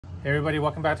Hey everybody,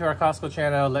 welcome back to our Costco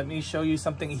channel. Let me show you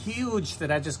something huge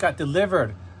that I just got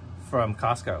delivered from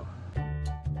Costco.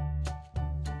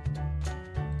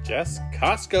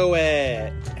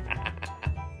 JustCostcoIt.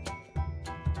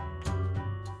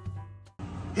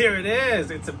 Here it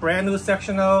is. It's a brand new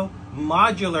sectional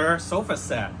modular sofa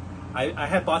set. I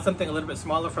had bought something a little bit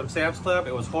smaller from Sam's Club.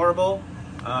 It was horrible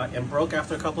and broke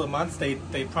after a couple of months.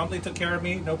 They promptly took care of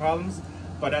me, no problems.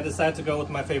 But I decided to go with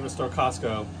my favorite store,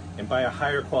 Costco, and buy a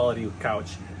higher quality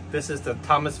couch. This is the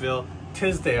Thomasville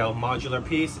Tisdale modular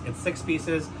piece. It's 6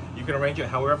 pieces. You can arrange it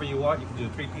however you want. You can do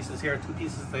 3 pieces here, 2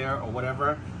 pieces there, or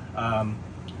whatever.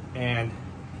 And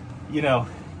you know,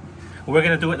 we're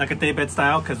gonna do it like a daybed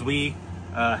style because we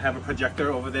have a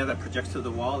projector over there that projects to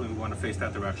the wall, and we want to face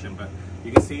that direction. But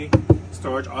you can see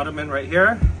storage ottoman right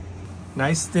here.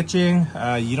 Nice stitching.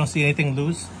 You don't see anything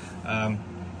loose.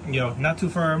 You know, not too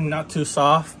firm, not too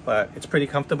soft, but it's pretty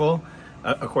comfortable,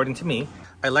 according to me.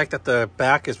 I like that the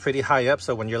back is pretty high up,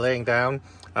 so when you're laying down,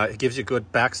 it gives you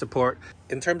good back support.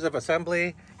 In terms of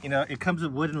assembly, you know, it comes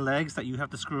with wooden legs that you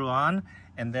have to screw on,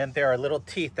 and then there are little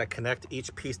teeth that connect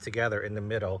each piece together in the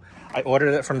middle. I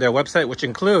ordered it from their website, which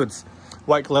includes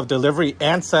white glove delivery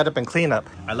and setup and cleanup.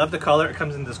 I love the color. It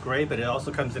comes in this gray, but it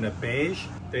also comes in a beige.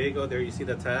 There you go. There you see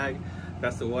the tag.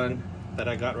 That's the one that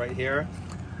I got right here.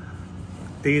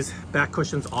 These back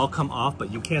cushions all come off,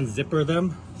 but you can zipper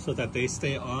them so that they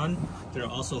stay on. There are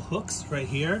also hooks right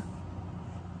here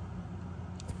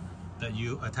that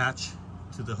you attach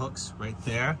to the hooks right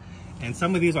there. And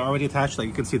some of these are already attached. Like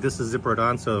you can see, this is zippered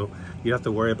on, so you have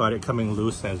to worry about it coming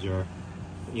loose as you're,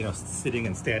 you know, sitting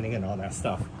and standing and all that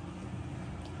stuff.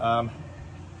 But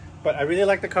I really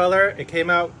like the color. It came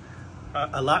out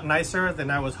a lot nicer than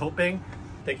I was hoping.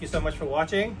 Thank you so much for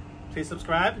watching. Please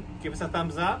subscribe, give us a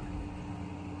thumbs up.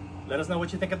 Let us know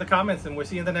what you think in the comments, and we'll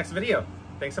see you in the next video.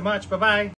 Thanks so much. Bye-bye.